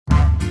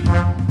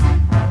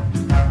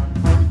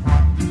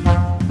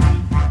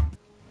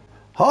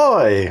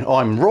Hi,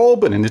 I'm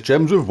Rob, and in this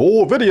Gems of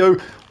War video,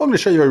 I'm going to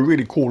show you a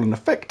really cool and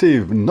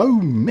effective no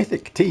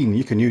mythic team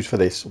you can use for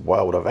this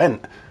world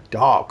event,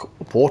 Dark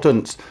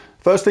Portents.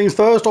 First things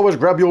first, always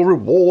grab your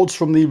rewards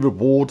from the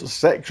reward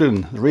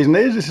section. The reason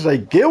is this is a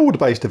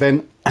guild-based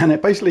event, and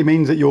it basically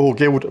means that your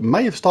guild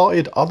may have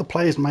started, other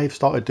players may have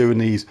started doing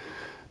these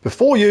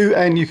before you,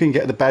 and you can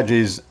get the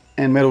badges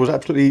and medals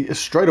absolutely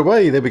straight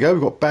away. There we go,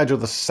 we've got Badge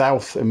of the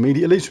South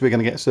immediately, so we're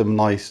going to get some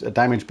nice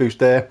damage boost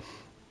there.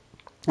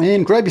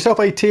 And grab yourself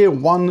a tier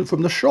 1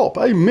 from the shop,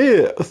 a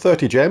mere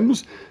 30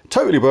 gems,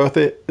 totally worth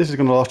it. This is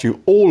going to last you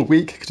all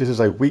week because this is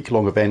a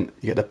week-long event.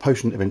 You get the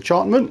Potion of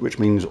Enchantment, which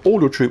means all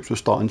your troops will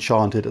start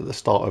enchanted at the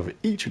start of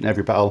each and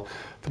every battle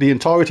for the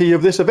entirety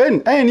of this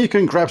event. And you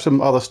can grab some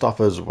other stuff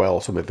as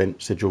well, some event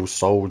sigils,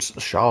 souls,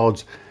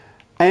 shards,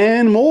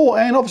 and more.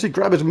 And obviously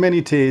grab as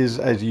many tiers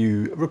as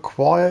you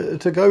require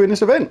to go in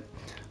this event.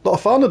 A lot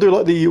of fun. I do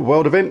like the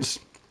world events.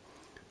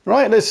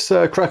 Right, let's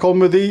crack on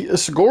with the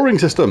scoring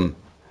system.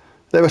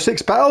 There are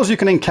 6 battles you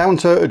can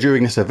encounter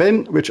during this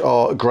event, which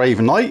are Grave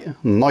Knight,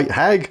 Night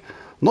Hag,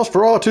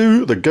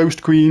 Nosferatu, the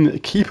Ghost Queen,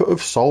 Keeper of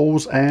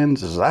Souls, and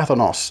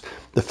Zathanos.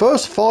 The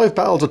first 5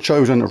 battles are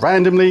chosen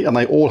randomly, and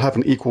they all have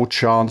an equal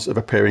chance of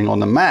appearing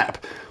on the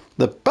map.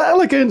 The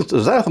battle against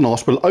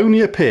Zathanos will only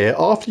appear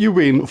after you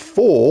win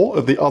 4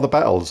 of the other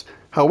battles.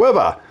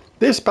 However,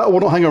 this battle will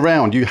not hang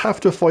around. You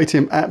have to fight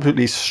him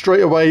absolutely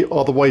straight away,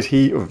 otherwise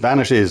he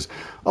vanishes.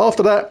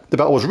 After that, the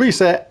battle is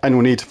reset, and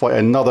you'll need to fight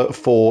another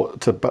 4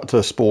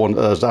 to spawn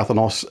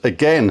Zathanos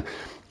again.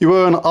 You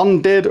earn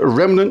undead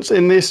remnants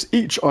in this.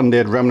 Each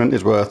undead remnant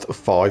is worth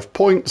 5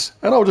 points.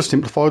 And I'll just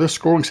simplify the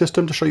scoring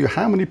system to show you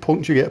how many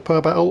points you get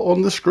per battle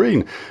on the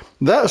screen.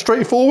 That's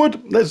straightforward.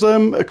 Let's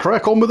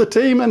crack on with the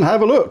team and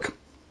have a look.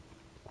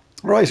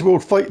 Right, so we'll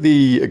fight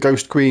the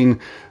Ghost Queen.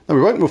 No,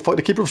 we won't. We'll fight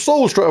the Keeper of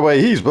Souls straight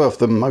away. He's worth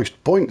the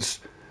most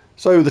points.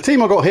 So the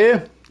team I got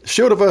here,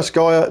 Shield of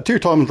Urskaya, 2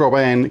 times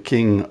Rowan,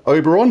 King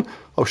Oberon.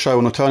 I'll show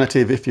an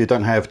alternative if you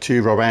don't have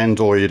 2 Rowans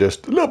or you're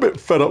just a little bit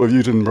fed up with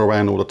using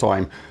Rowan all the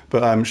time.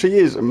 But she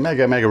is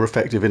mega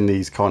effective in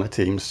these kind of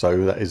teams.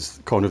 So that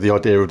is kind of the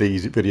idea of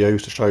these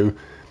videos, to show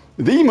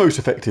the most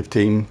effective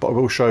team, but I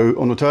will show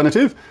an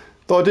alternative.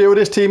 The idea with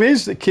this team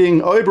is that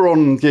King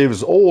Oberon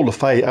gives all the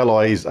Fey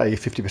allies a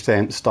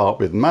 50% start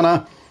with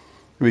mana.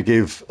 We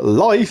give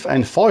life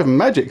and 5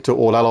 magic to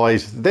all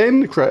allies,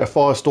 then create a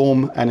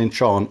firestorm and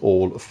enchant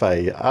all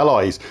Fey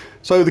allies.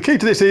 So the key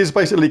to this is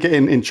basically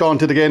getting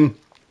enchanted again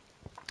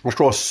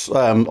across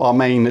our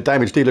main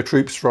damage dealer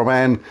troops.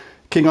 Rowan,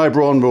 King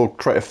Oberon will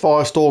create a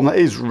firestorm that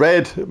is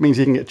red. It means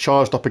he can get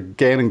charged up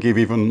again and give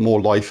even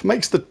more life.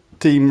 Makes the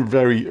team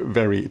very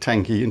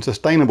tanky and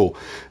sustainable,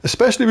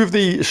 especially with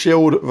the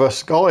Shield of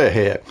Urskaya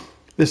here.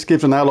 This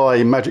gives an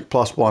ally magic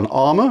 +1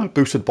 armor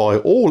boosted by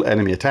all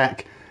enemy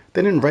attack,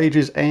 then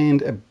enrages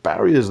and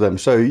barriers them.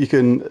 So you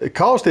can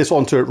cast this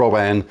onto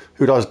Rowan,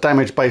 who does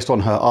damage based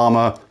on her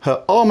armor.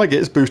 Her armor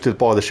gets boosted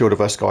by the Shield of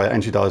Urskaya,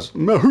 and she does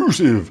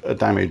massive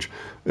damage,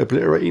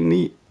 obliterating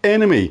the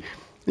enemy.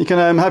 You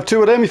can have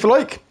 2 of them if you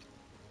like.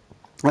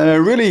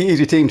 Really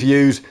easy team to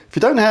use. If you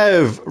don't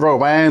have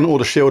Rowan or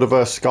the Shield of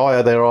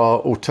Urskaya, there are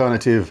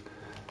alternative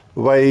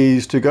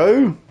ways to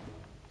go.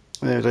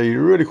 There's a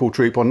really cool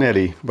troop I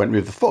nearly went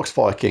with, the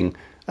Foxfire King.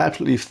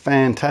 Absolutely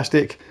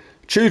fantastic.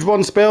 Choose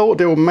 1 spell,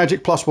 deal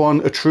magic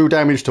 +1, a true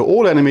damage to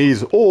all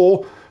enemies,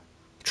 or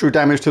true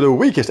damage to the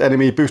weakest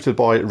enemy, boosted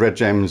by red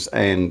gems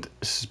and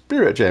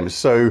spirit gems.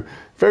 So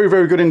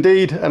very good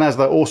indeed. And as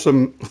that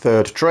awesome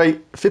 3rd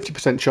trait,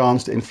 50%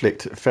 chance to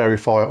inflict fairy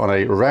fire on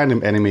a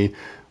random enemy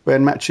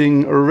when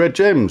matching red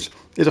gems.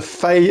 There's a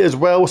Fey as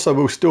well, so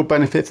we'll still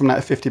benefit from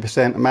that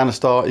 50% mana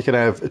start. You can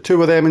have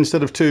 2 of them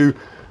instead of 2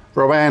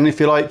 Rowan if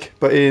you like,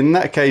 but in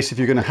that case, if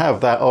you're going to have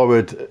that, I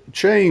would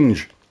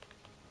change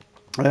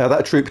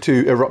that troop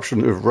to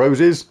Eruption of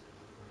Roses.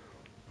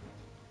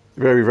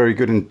 Very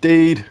good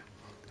indeed.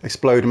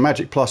 Explode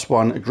magic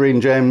 +1 green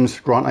gems,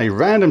 grant a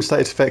random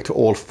status effect to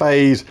all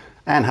Feys,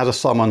 and has a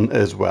summon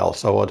as well.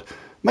 So I'd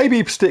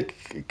maybe stick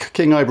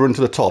King Oberon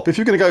to the top. If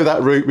you're going to go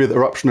that route with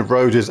Eruption of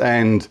Roses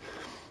and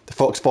the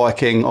Foxfire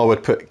King, I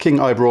would put King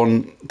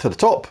Oberon to the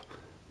top,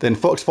 then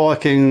Foxfire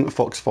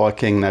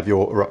King, and have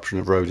your Eruption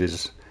of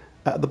Roses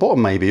at the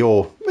bottom maybe,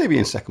 or maybe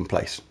in 2nd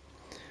place.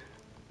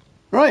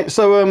 Right,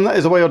 so that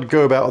is the way I'd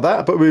go about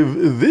that. But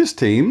with this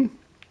team,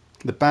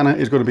 the banner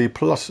is going to be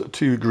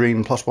 +2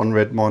 green, +1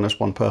 red,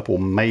 -1 purple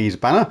maze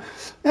banner.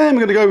 And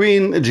we're going to go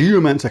in a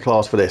Geomancer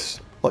class for this.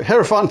 Like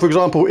Hierophant, for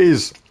example,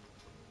 is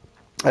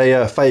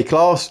a Fey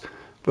class,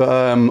 but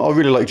I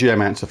really like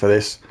Geomancer for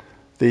this.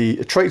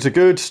 The traits are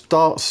good.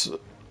 Starts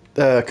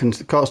with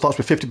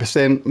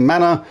 50%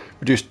 mana,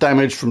 reduced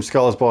damage from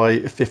skulls by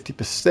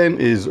 50%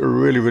 is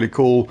really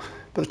cool.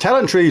 But the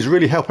talent trees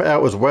really help it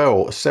out as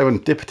well.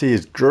 Serendipity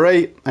is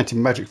great.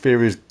 Anti-magic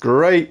theory is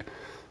great.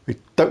 We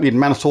don't need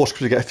mana source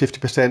because we get a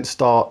 50%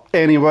 start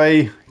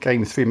anyway.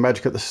 Gaining 3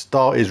 magic at the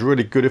start is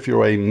really good if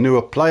you're a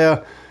newer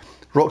player.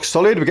 Rock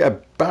solid, we get a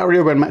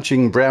barrier when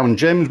matching brown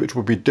gems, which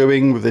we'll be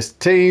doing with this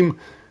team.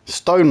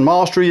 Stone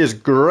Mastery is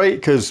great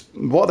because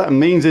what that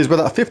means is with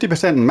that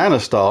 50% mana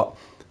start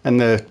and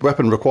the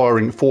weapon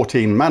requiring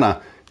 14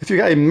 mana, if you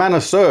get a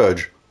mana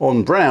surge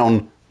on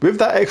brown, with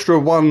that extra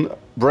 1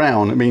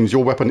 brown, it means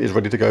your weapon is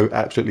ready to go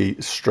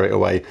absolutely straight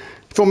away.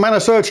 If your mana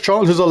surge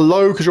chances are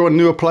low because you're a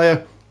newer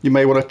player, you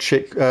may want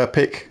to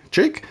pick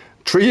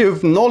Tree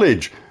of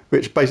Knowledge,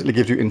 which basically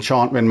gives you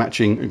enchantment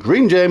matching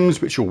green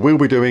gems, which you will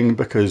be doing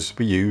because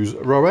we use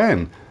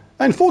Rowan.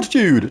 And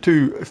Fortitude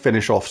to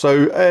finish off.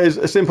 So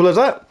as simple as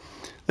that,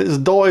 let's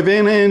dive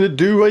in and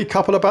do a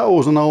couple of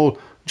battles, and I'll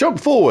jump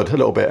forward a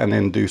little bit and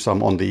then do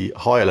some on the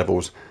higher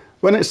levels.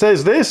 When it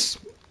says this,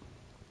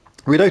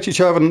 we notice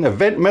you have an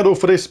event medal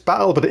for this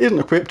battle, but it isn't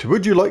equipped.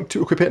 Would you like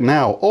to equip it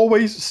now?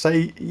 Always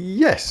say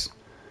yes,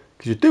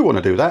 because you do want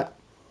to do that.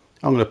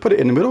 I'm going to put it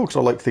in the middle because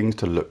I like things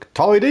to look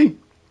tidy.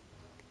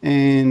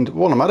 And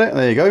while I'm at it,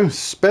 there you go.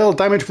 Spell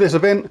damage for this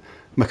event.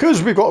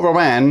 Because we've got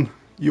Rowan,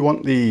 you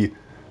want the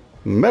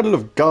Medal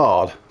of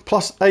Guard.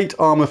 +8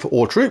 armor for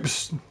all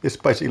troops. This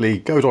basically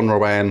goes on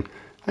Rowan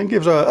and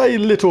gives a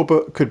little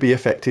but could be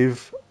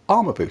effective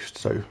armor boost.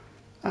 So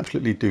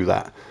absolutely do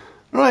that.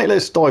 All right,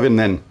 let's dive in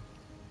then.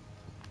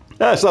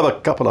 Let's have a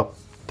couple of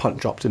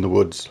punch ups in the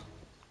woods.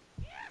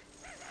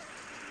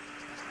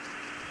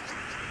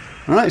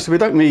 Alright, so we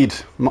don't need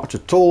much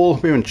at all.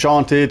 We're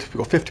enchanted, we've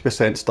got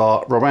 50%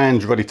 start,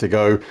 Rowan's ready to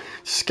go.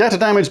 Scatter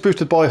damage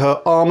boosted by her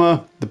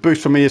armor. The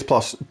boost for me is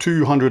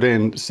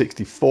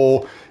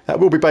 +264. That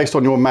will be based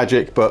on your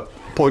magic, but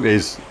point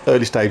is,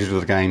 early stages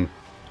of the game,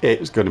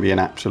 it's going to be an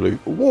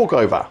absolute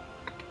walkover.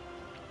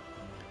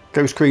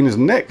 Ghost Queen is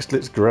next,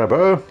 let's grab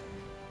her.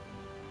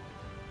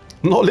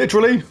 Not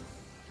literally,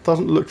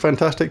 doesn't look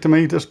fantastic to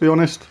me, just to be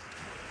honest.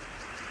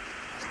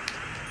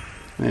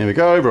 There we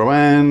go,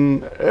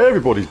 Rowan.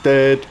 Everybody's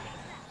dead.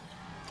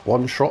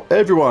 One shot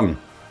everyone.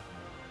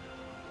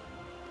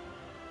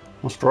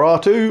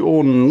 Nosferatu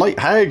or Night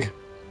Hag.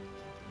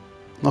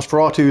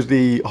 Nosferatu is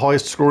the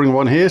highest scoring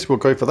one here, so we'll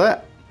go for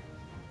that.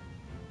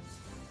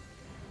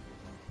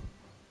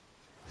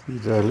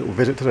 Need a little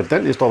visit to the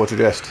dentist, I would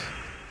suggest.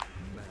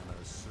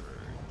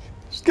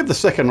 Let's give the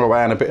second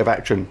Rowan a bit of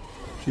action.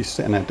 She's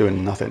sitting there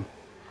doing nothing.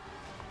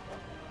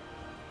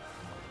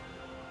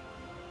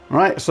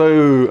 Right,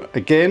 so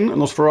again,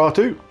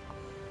 Nosferatu.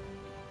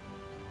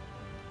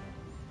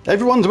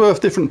 Everyone's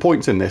worth different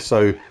points in this,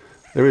 so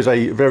there is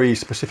a very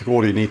specific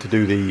order you need to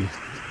do the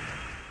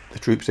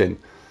troops in.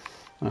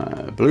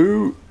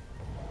 Blue,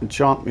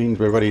 enchant means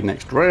we're ready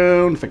next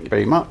round. Thank you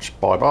very much.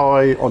 Bye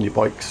bye. On your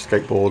bikes,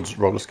 skateboards,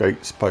 roller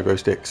skates, pogo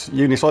sticks,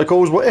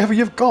 unicycles, whatever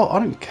you've got, I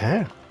don't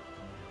care.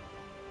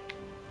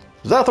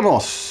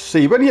 Zathanos.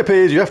 See, when he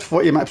appears, you have to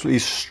fight him absolutely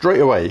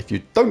straight away. If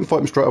you don't fight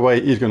him straight away,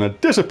 he's going to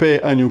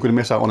disappear and you're going to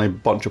miss out on a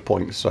bunch of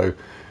points. So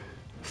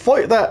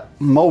fight that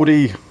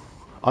mouldy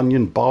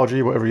onion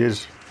bargy, whatever he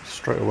is,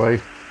 straight away.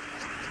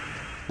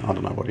 I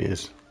don't know what he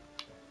is.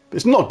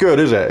 It's not good,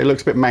 is it? It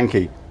looks a bit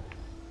manky.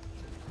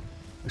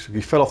 Looks like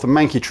he fell off the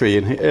manky tree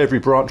and hit every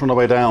branch on the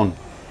way down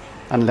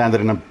and landed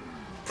in a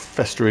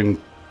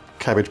festering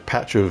cabbage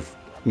patch of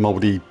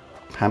mouldy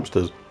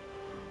hamsters.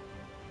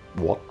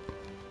 What?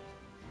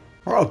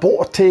 Alright, I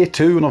bought a tier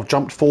 2 and I've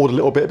jumped forward a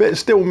little bit, but it's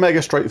still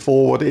mega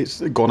straightforward.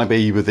 It's gonna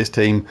be with this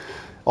team.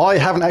 I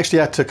haven't actually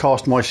had to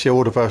cast my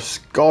Shield of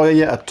Sky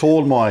yet at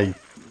all. My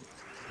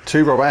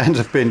 2 Rowans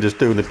have been just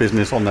doing the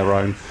business on their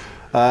own.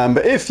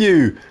 But if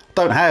you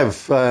don't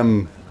have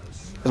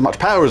as much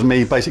power as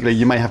me, basically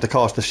you may have to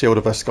cast the Shield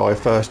of Sky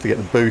first to get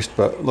the boost.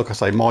 But like I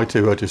say, my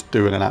 2 are just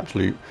doing an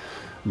absolute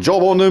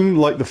job on them.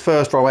 Like the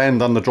first Rowan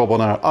done the job on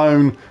her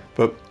own.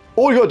 But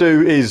all you got to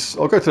do is,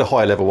 I'll go to the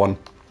higher level one,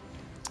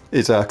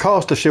 is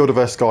cast the Shield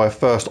of Sky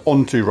first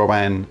onto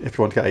Rowan if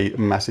you want to get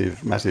a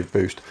massive, massive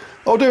boost.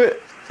 I'll do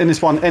it in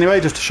this one anyway,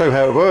 just to show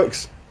how it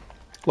works.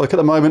 Like at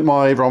the moment,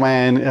 my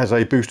Rowan has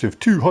a boost of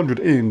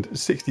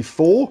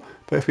 264,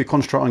 but if we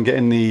concentrate on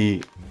getting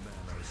the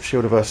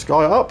Shield of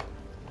Sky up,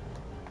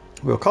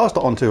 we'll cast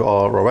it onto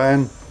our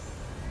Rowan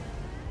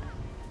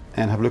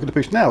and have a look at the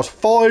boost now. It's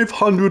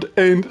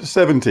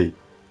 570.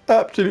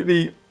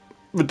 Absolutely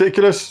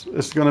ridiculous.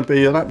 It's going to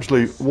be an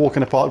absolute walk in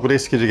the park with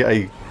this because you get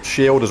a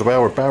shield as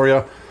well, or a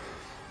barrier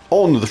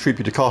on the troop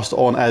you to cast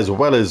on, as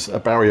well as a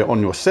barrier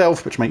on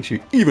yourself, which makes you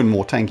even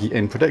more tanky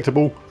and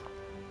predictable.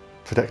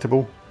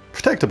 Protectable,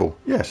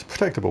 yes,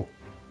 protectable.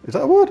 Is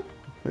that a word?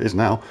 It is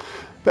now.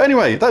 But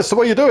anyway, that's the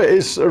way you do it.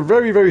 It's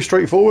very, very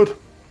straightforward.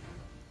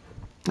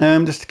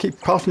 Just to keep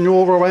casting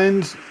your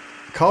Rowans,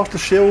 cast a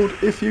shield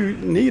if you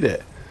need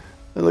it.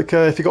 Look,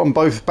 if you got them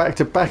both back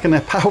to back and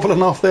they're powerful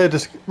enough, they're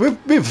just with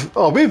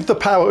the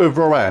power of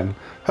Rowan,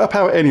 her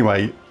power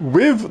anyway,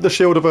 with the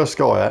Shield of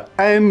Sky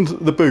and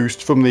the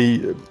boost from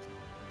the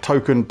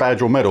token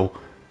badge or medal,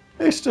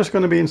 it's just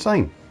going to be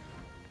insane.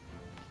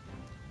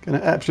 Going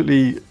to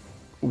absolutely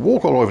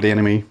walk all over the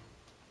enemy.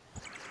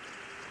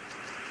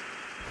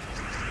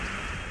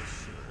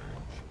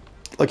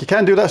 Like, you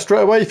can do that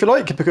straight away if you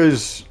like,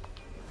 because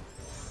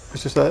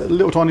it's just a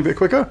little tiny bit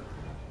quicker.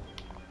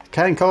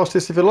 Can cast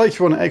this if you like, if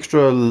you want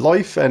extra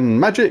life and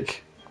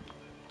magic.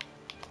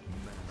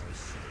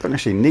 Don't don't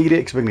actually need it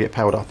because we're going to get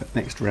powered up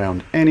next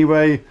round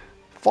anyway.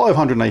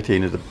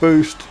 518 is the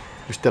boost.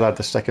 We still had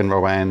the second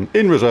Rowan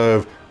in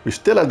reserve. We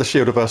still had the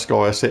Shield of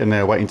Urskaya sitting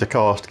there waiting to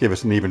cast to give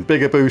us an even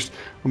bigger boost.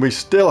 And we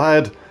still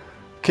had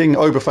King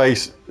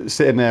Oberface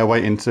sitting there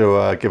waiting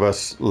to give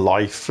us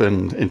life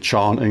and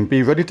enchant and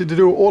be ready to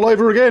do it all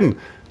over again.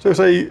 So it's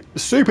a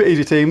super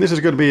easy team. This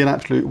is going to be an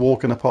absolute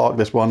walk in the park,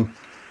 this one.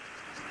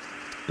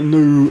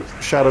 No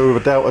shadow of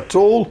a doubt at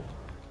all.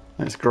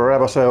 Let's grab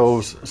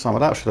ourselves some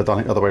of that. Should have done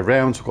it the other way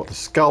around. So we've got the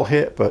skull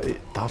hit, but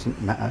it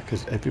doesn't matter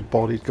because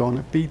everybody's going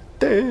to be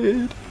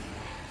dead.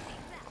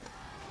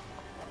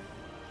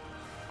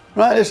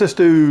 Right, let's just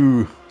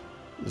do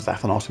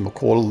Zathanos, and we'll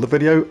call the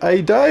video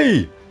a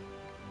day.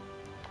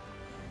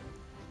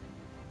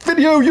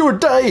 Video, you a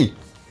day!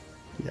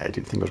 Yeah, you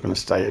didn't think I was going to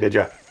stay here, did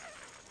you?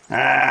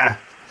 Ah,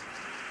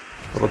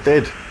 but I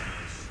did.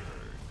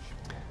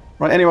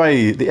 Right,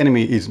 anyway, the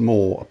enemy is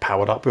more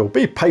powered up. We'll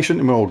be patient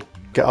and we'll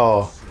get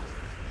our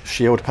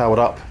shield powered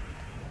up.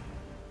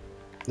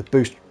 The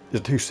boost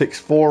is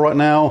 264 right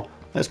now.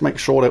 Let's make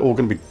sure they're all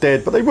going to be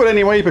dead, but they would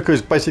anyway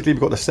because basically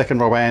we've got the second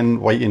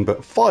Rowan waiting,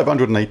 but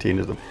 518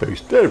 is the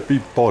boost.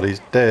 Everybody's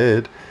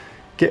dead.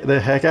 Get the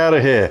heck out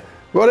of here.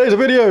 Well, there's a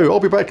video. I'll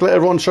be back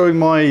later on showing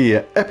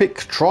my Epic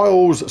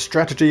Trials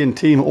strategy and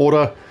team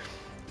order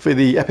for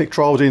the Epic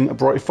Trials in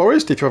Bright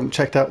Forest. If you haven't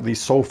checked out the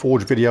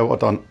Soulforge video I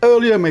done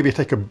earlier, maybe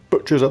take a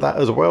butcher's at that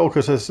as well,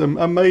 because there's some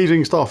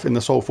amazing stuff in the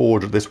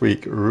Soulforge this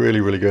week.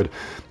 Really, really good.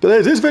 But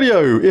there's this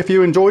video. If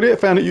you enjoyed it,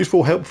 found it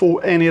useful,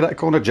 helpful, any of that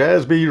kind of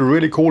jazz, be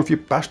really cool if you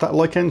bash that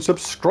like and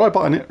subscribe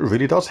button. It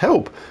really does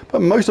help. But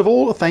most of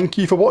all, thank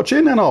you for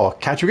watching, and I'll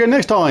catch you again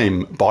next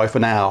time. Bye for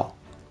now.